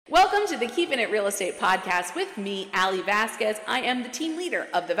Welcome to the Keeping It Real Estate podcast with me, Allie Vasquez. I am the team leader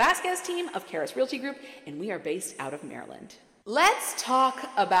of the Vasquez team of Charis Realty Group, and we are based out of Maryland. Let's talk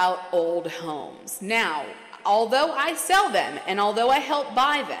about old homes. Now, although I sell them and although I help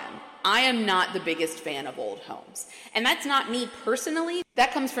buy them, I am not the biggest fan of old homes. And that's not me personally.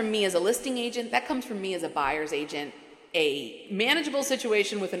 That comes from me as a listing agent. That comes from me as a buyer's agent. A manageable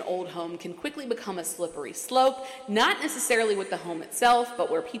situation with an old home can quickly become a slippery slope, not necessarily with the home itself, but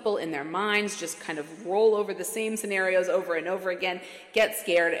where people in their minds just kind of roll over the same scenarios over and over again, get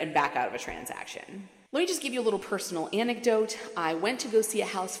scared, and back out of a transaction. Let me just give you a little personal anecdote. I went to go see a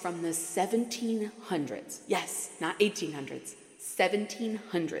house from the 1700s. Yes, not 1800s.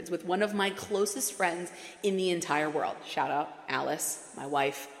 1700s with one of my closest friends in the entire world. Shout out Alice, my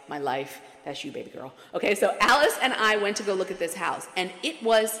wife, my life. That's you, baby girl. Okay, so Alice and I went to go look at this house, and it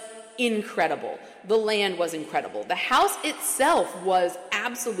was incredible. The land was incredible. The house itself was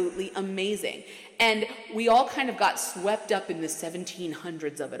absolutely amazing. And we all kind of got swept up in the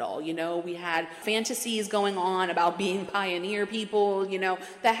 1700s of it all. You know, we had fantasies going on about being pioneer people. You know,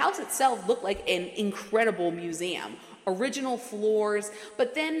 the house itself looked like an incredible museum. Original floors,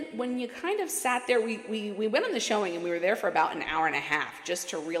 but then when you kind of sat there, we went on the showing and we were there for about an hour and a half just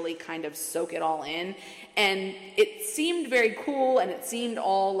to really kind of soak it all in, and it seemed very cool and it seemed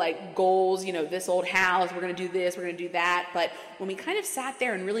all like goals, you know, this old house, we're going to do this, we're going to do that. But when we kind of sat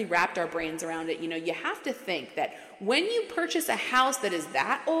there and really wrapped our brains around it, you know, you have to think that when you purchase a house that is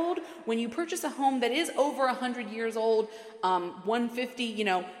that old, when you purchase a home that is over 100 years old, 150, you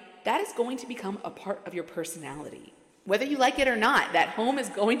know, that is going to become a part of your personality. Whether you like it or not, that home is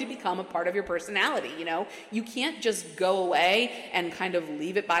going to become a part of your personality, you know? You can't just go away and kind of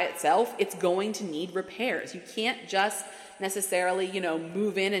leave it by itself. It's going to need repairs. You can't just necessarily, you know,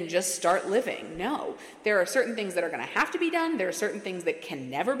 move in and just start living. No, there are certain things that are going to have to be done. There are certain things that can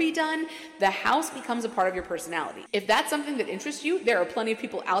never be done. The house becomes a part of your personality. If that's something that interests you, there are plenty of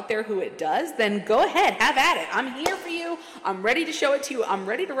people out there who it does, then go ahead, have at it. I'm here for you. I'm ready to show it to you. I'm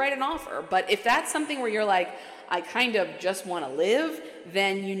ready to write an offer. But if that's something where you're like, I kind of just want to live,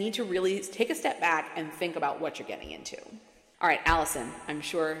 then you need to really take a step back and think about what you're getting into. All right, Allison, I'm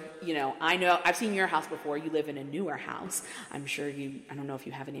sure, you know, I've seen your house before. You live in a newer house. I'm sure I don't know if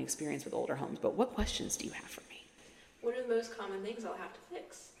you have any experience with older homes, but what questions do you have for me? What are the most common things I'll have to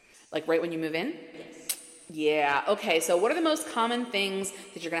fix? Like right when you move in? Yes. Yeah, okay, so what are the most common things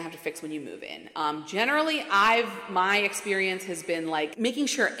that you're gonna have to fix when you move in? Generally, my experience has been like making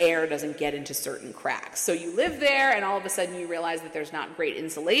sure air doesn't get into certain cracks. So you live there and all of a sudden you realize that there's not great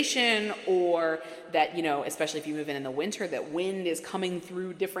insulation, or that, you know, especially if you move in the winter, that wind is coming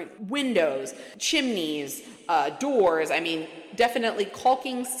through different windows, chimneys, doors. I mean, definitely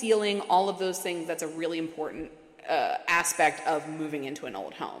caulking, sealing, all of those things, that's a really important aspect of moving into an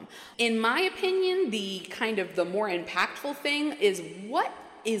old home. In my opinion, the more impactful thing is what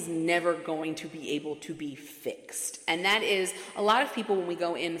is never going to be able to be fixed. And that is, a lot of people, when we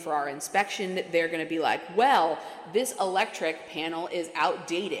go in for our inspection, they're going to be like, well, this electric panel is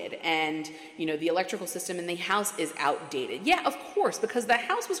outdated, and, you know, the electrical system in the house is outdated. Yeah, of course, because the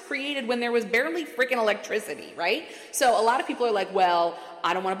house was created when there was barely freaking electricity, right? So a lot of people are like, well,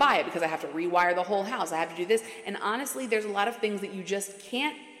 I don't want to buy it because I have to rewire the whole house. I have to do this. And honestly, there's a lot of things that you just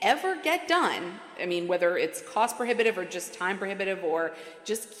can't ever get done. I mean, whether it's cost prohibitive or just time prohibitive, or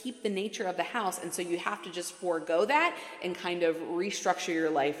just keep the nature of the house. And so you have to just forego that and kind of restructure your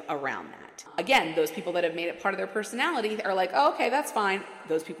life around that. Again, those people that have made it part of their personality are like, oh, okay, that's fine.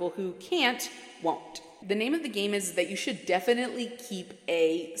 Those people who can't, won't. The name of the game is that you should definitely keep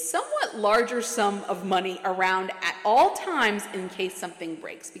a somewhat larger sum of money around at all times in case something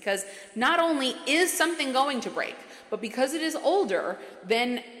breaks. Because not only is something going to break, but because it is older,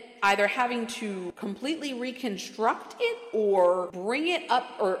 then either having to completely reconstruct it or bring it up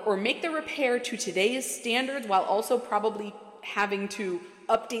or make the repair to today's standards, while also probably having to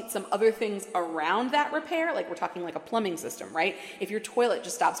update some other things around that repair. Like, we're talking like a plumbing system, right? If your toilet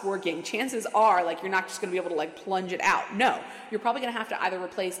just stops working, chances are like you're not just going to be able to like plunge it out. No, you're probably going to have to either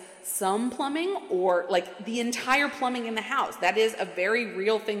replace some plumbing or like the entire plumbing in the house. That is a very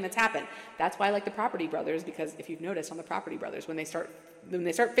real thing that's happened. That's why I like the Property Brothers, because if you've noticed on the Property Brothers, when they start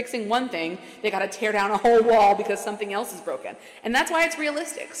fixing one thing, they got to tear down a whole wall because something else is broken. And that's why it's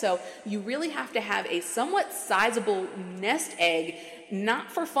realistic. So you really have to have a somewhat sizable nest egg,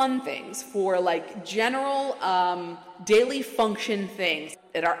 not for fun things, for like general daily function things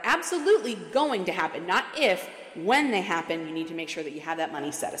that are absolutely going to happen. Not if, when they happen, you need to make sure that you have that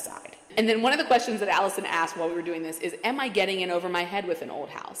money set aside. And then one of the questions that Allison asked while we were doing this is, am I getting in over my head with an old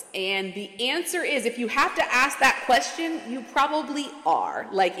house? And the answer is, if you have to ask that question, you probably are.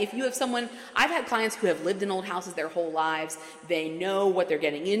 Like if you have someone, I've had clients who have lived in old houses their whole lives. They know what they're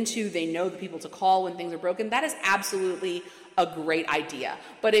getting into. They know the people to call when things are broken. That is absolutely a great idea.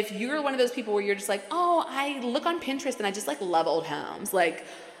 But if you're one of those people where you're just like, oh, I look on Pinterest and I just like love old homes, like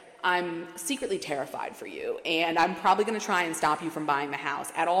I'm secretly terrified for you, and I'm probably going to try and stop you from buying the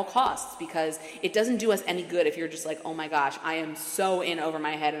house at all costs, because it doesn't do us any good if you're just like, oh my gosh, I am so in over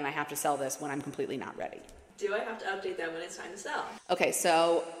my head and I have to sell this when I'm completely not ready. Do I have to update that when it's time to sell? Okay,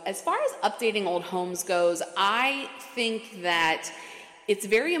 so as far as updating old homes goes, I think that it's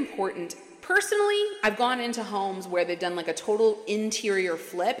very important. Personally, I've gone into homes where they've done like a total interior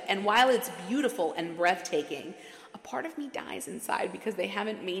flip, and while it's beautiful and breathtaking, a part of me dies inside because they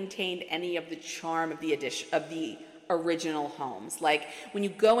haven't maintained any of the charm of the original homes. Like when you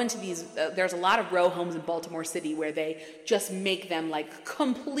go into these, there's a lot of row homes in Baltimore City where they just make them like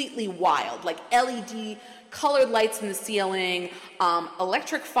completely wild, like LED colored lights in the ceiling,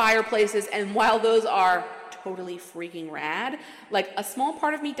 electric fireplaces, and while those are totally freaking rad, like a small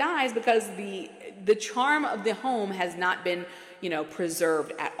part of me dies because the charm of the home has not been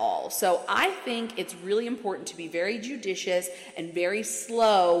preserved at all. So I think it's really important to be very judicious and very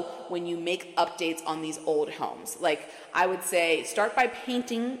slow when you make updates on these old homes. Like I would say start by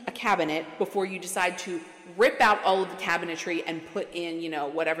painting a cabinet before you decide to rip out all of the cabinetry and put in,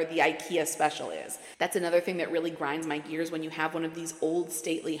 whatever the IKEA special is. That's another thing that really grinds my gears when you have one of these old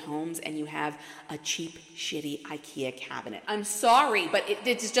stately homes and you have a cheap, shitty IKEA cabinet. I'm sorry, but it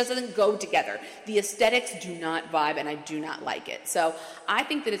just doesn't go together. The aesthetics do not vibe and I do not like it. So I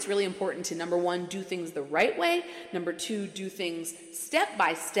think that it's really important to, number one, do things the right way. Number two, do things step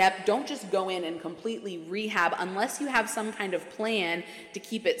by step. Don't just go in and completely rehab unless you have some kind of plan to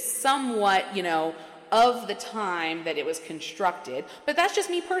keep it somewhat, of the time that it was constructed. But that's just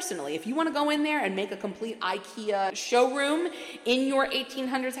me personally. If you want to go in there and make a complete IKEA showroom in your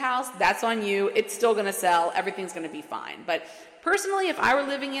 1800s house, that's on you. It's still going to sell. Everything's going to be fine. But personally, if I were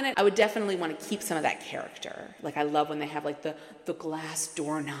living in it, I would definitely want to keep some of that character. Like I love when they have like the glass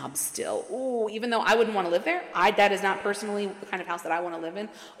doorknob still. Ooh, even though I wouldn't want to live there, that is not personally the kind of house that I want to live in.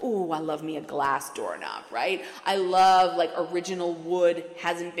 Ooh, I love me a glass doorknob, right? I love like original wood,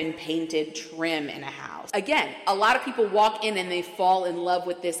 hasn't been painted trim in a house. Again, a lot of people walk in and they fall in love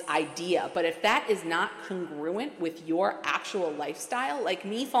with this idea, but if that is not congruent with your actual lifestyle, like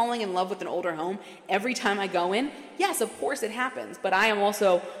me falling in love with an older home every time I go in, yes, of course it happens, but I am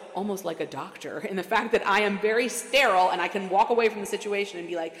also almost like a doctor in the fact that I am very sterile and I can walk away from the situation and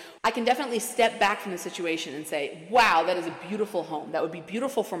be like, I can definitely step back from the situation and say, wow, that is a beautiful home. That would be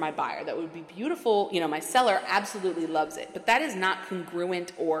beautiful for my buyer. That would be beautiful. My seller absolutely loves it, but that is not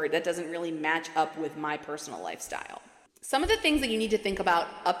congruent, or that doesn't really match up with my personal lifestyle. Some of the things that you need to think about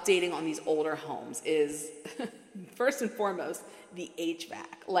updating on these older homes is first and foremost, the HVAC.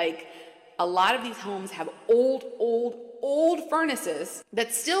 Like a lot of these homes have old furnaces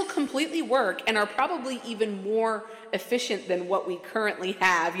that still completely work and are probably even more efficient than what we currently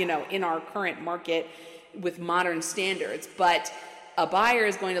have, in our current market with modern standards. But a buyer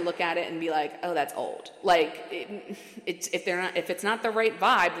is going to look at it and be like, oh, that's old. Like if it's not the right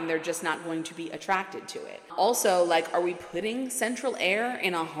vibe, then they're just not going to be attracted to it. Also, like, are we putting central air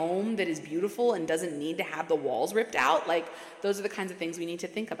in a home that is beautiful and doesn't need to have the walls ripped out? Like, those are the kinds of things we need to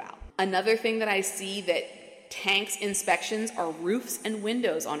think about. Another thing that I see that tanks inspections are roofs and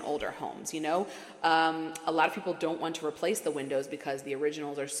windows on older homes. A lot of people don't want to replace the windows because the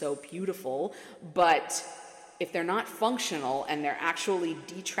originals are so beautiful, but if they're not functional and they're actually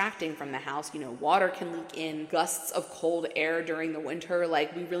detracting from the house, water can leak in, gusts of cold air during the winter,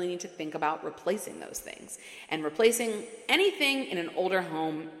 like we really need to think about replacing those things. And replacing anything in an older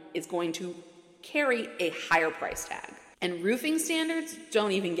home is going to carry a higher price tag. And roofing standards,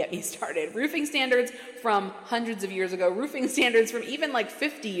 don't even get me started. Roofing standards from hundreds of years ago, roofing standards from even like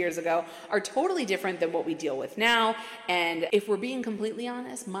 50 years ago are totally different than what we deal with now. And if we're being completely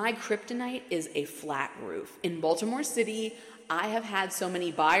honest, my kryptonite is a flat roof. In Baltimore City, I have had so many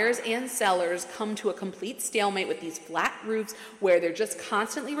buyers and sellers come to a complete stalemate with these flat roofs where they're just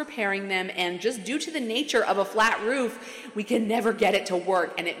constantly repairing them, and just due to the nature of a flat roof, we can never get it to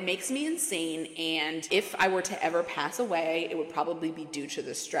work, and it makes me insane. And if I were to ever pass away, it would probably be due to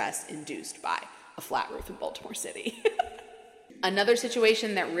the stress induced by a flat roof in Baltimore City. Another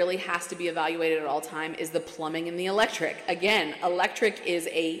situation that really has to be evaluated at all time is the plumbing and the electric. Again, electric is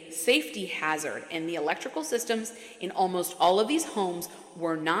a safety hazard, and the electrical systems in almost all of these homes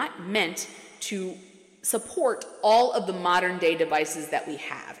were not meant to support all of the modern day devices that we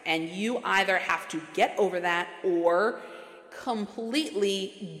have. And you either have to get over that or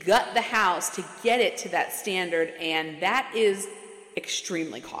completely gut the house to get it to that standard, and that is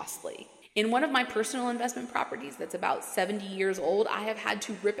extremely costly. In one of my personal investment properties that's about 70 years old, I have had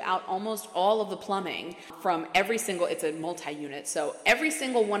to rip out almost all of the plumbing from it's a multi-unit, so every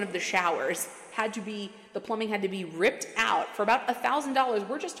single one of the showers the plumbing had to be ripped out for about $1,000.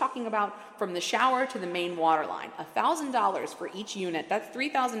 We're just talking about from the shower to the main water line. $1,000 for each unit. That's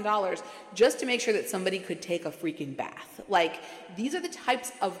 $3,000 just to make sure that somebody could take a freaking bath. Like, these are the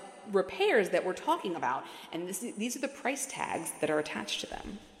types of repairs that we're talking about, and these are the price tags that are attached to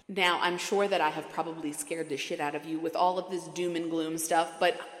them. Now, I'm sure that I have probably scared the shit out of you with all of this doom and gloom stuff,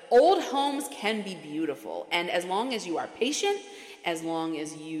 but old homes can be beautiful. And as long as you are patient, as long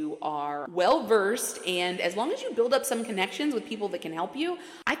as you are well-versed, and as long as you build up some connections with people that can help you,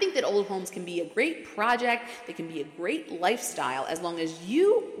 I think that old homes can be a great project. They can be a great lifestyle as long as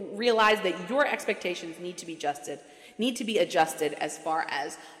you realize that your expectations need to be adjusted as far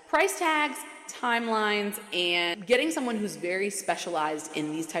as price tags, timelines, and getting someone who's very specialized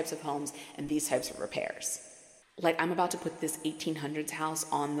in these types of homes and these types of repairs. Like, I'm about to put this 1800s house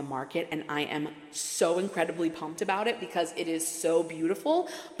on the market, and I am so incredibly pumped about it because it is so beautiful.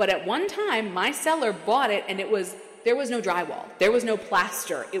 But at one time, my seller bought it, and there was no drywall. There was no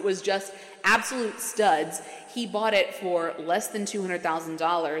plaster. It was just absolute studs. He bought it for less than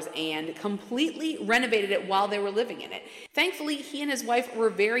 $200,000 and completely renovated it while they were living in it. Thankfully, he and his wife were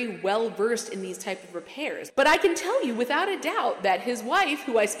very well versed in these type of repairs. But I can tell you without a doubt that his wife,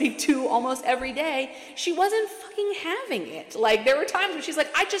 who I speak to almost every day, she wasn't fucking having it. Like, there were times when she's like,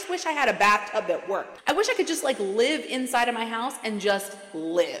 I just wish I had a bathtub that worked. I wish I could just live inside of my house and just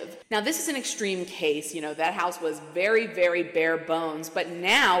live. Now, this is an extreme case. That house was very, very bare bones, but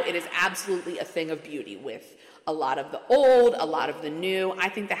now it is absolutely a thing of beauty with a lot of the old, a lot of the new. I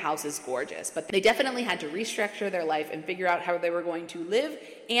think the house is gorgeous, but they definitely had to restructure their life and figure out how they were going to live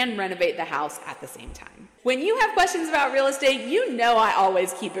and renovate the house at the same time. When you have questions about real estate, I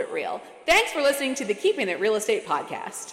always keep it real. Thanks for listening to the Keeping It Real Estate podcast.